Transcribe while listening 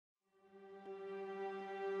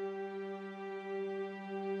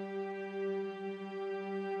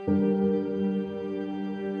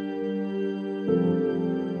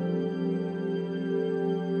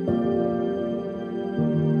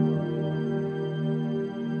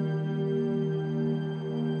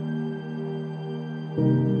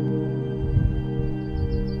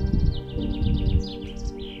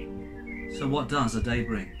what does a day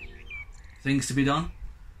bring? Things to be done,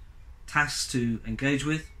 tasks to engage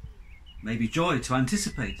with, maybe joy to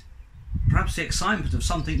anticipate, perhaps the excitement of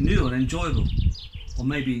something new and enjoyable, or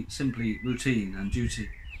maybe simply routine and duty,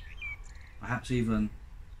 perhaps even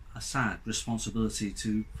a sad responsibility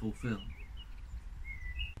to fulfill,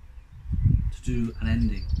 to do an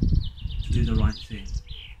ending, to do the right thing.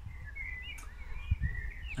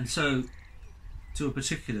 And so, to a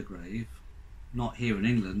particular grave, not here in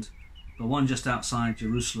England, but one just outside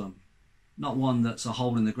Jerusalem, not one that's a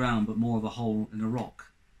hole in the ground, but more of a hole in a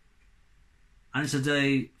rock. And it's a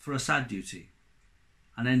day for a sad duty,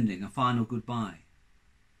 an ending, a final goodbye.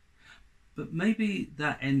 But maybe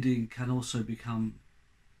that ending can also become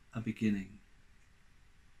a beginning.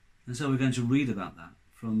 And so we're going to read about that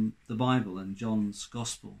from the Bible and John's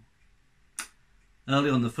Gospel.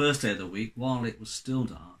 Early on the first day of the week, while it was still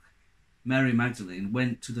dark, Mary Magdalene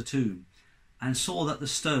went to the tomb and saw that the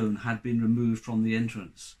stone had been removed from the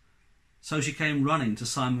entrance. So she came running to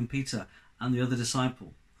Simon Peter and the other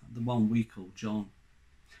disciple, the one we call John,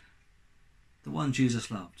 the one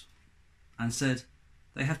Jesus loved, and said,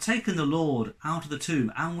 "They have taken the Lord out of the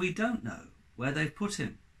tomb, and we don't know where they've put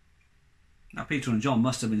him." Now Peter and John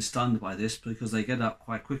must have been stunned by this, because they get up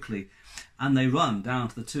quite quickly and they run down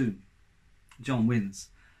to the tomb. John wins,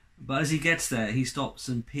 but as he gets there, he stops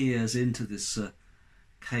and peers into this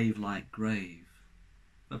cave-like grave.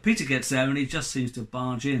 But Peter gets there and he just seems to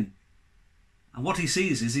barge in. And what he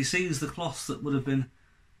sees is, he sees the cloths that would have been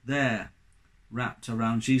there wrapped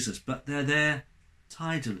around Jesus, but they're there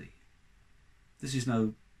tidily. This is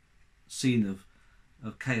no scene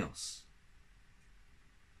of chaos.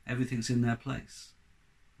 Everything's in their place,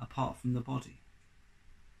 apart from the body.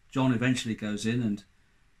 John eventually goes in and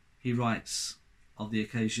he writes of the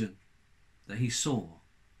occasion that he saw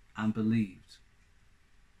and believed.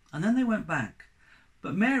 And then they went back.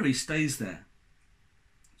 But Mary stays there,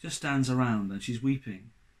 just stands around, and she's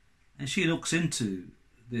weeping. And she looks into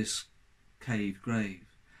this cave grave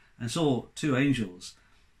and saw two angels.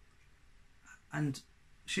 And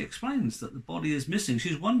she explains that the body is missing.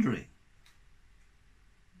 She's wondering.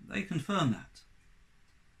 They confirm that.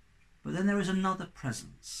 But then there is another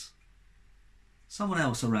presence. Someone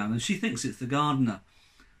else around, and she thinks it's the gardener.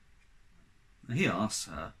 And he asks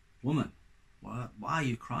her, "Woman, why are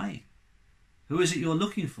you crying? Who is it you're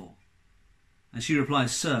looking for?" And she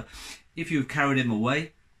replies, "Sir, if you have carried him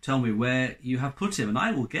away, tell me where you have put him, and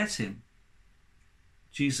I will get him."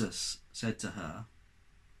 Jesus said to her,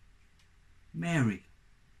 "Mary."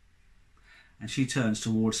 And she turns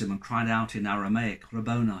towards him and cried out in Aramaic,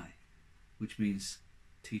 "Rabboni," which means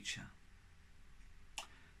teacher.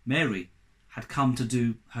 Mary had come to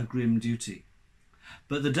do her grim duty,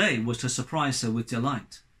 but the day was to surprise her with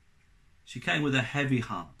delight. She came with a heavy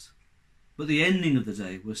heart, but the ending of the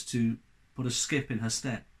day was to put a skip in her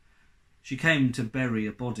step. She came to bury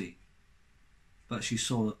a body, but she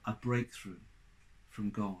saw a breakthrough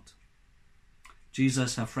from God.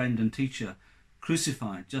 Jesus, her friend and teacher,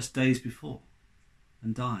 crucified just days before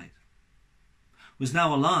and died, was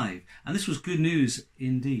now alive, and this was good news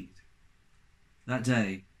indeed. That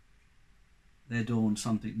day there dawned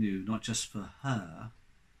something new, not just for her,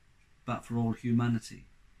 but for all humanity.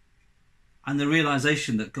 And the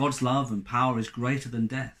realization that God's love and power is greater than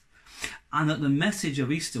death, and that the message of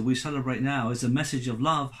Easter we celebrate now is a message of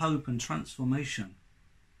love, hope and transformation.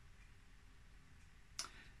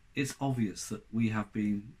 It's obvious that we have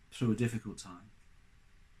been through a difficult time.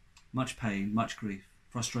 Much pain, much grief,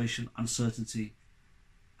 frustration, uncertainty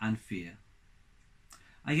and fear.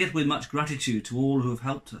 And yet with much gratitude to all who have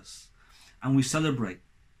helped us, and we celebrate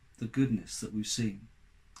the goodness that we've seen.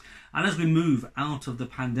 And as we move out of the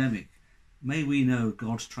pandemic, may we know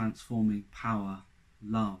God's transforming power,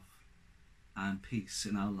 love and peace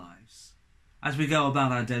in our lives. As we go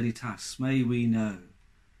about our daily tasks, may we know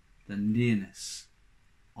the nearness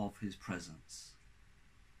of his presence.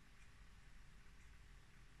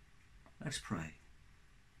 Let's pray.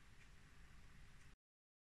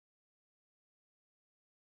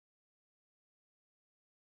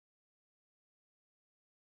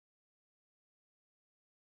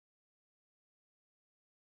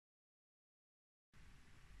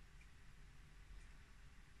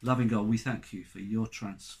 Loving God, we thank you for your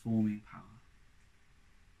transforming power.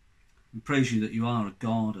 We praise you that you are a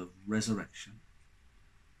God of resurrection.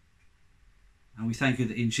 And we thank you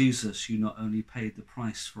that in Jesus you not only paid the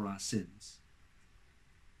price for our sins,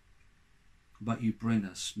 but you bring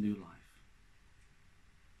us new life.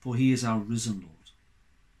 For he is our risen Lord.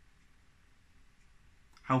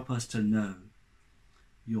 Help us to know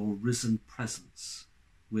your risen presence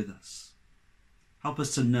with us. Help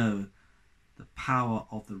us to know the power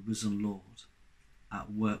of the risen Lord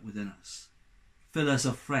at work within us. Fill us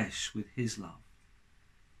afresh with his love,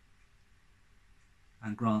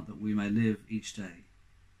 and grant that we may live each day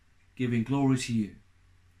giving glory to you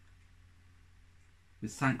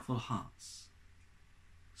with thankful hearts,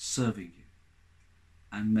 serving you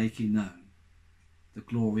and making known the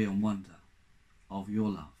glory and wonder of your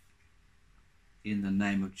love. In the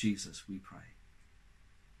name of Jesus we pray.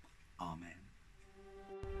 Amen.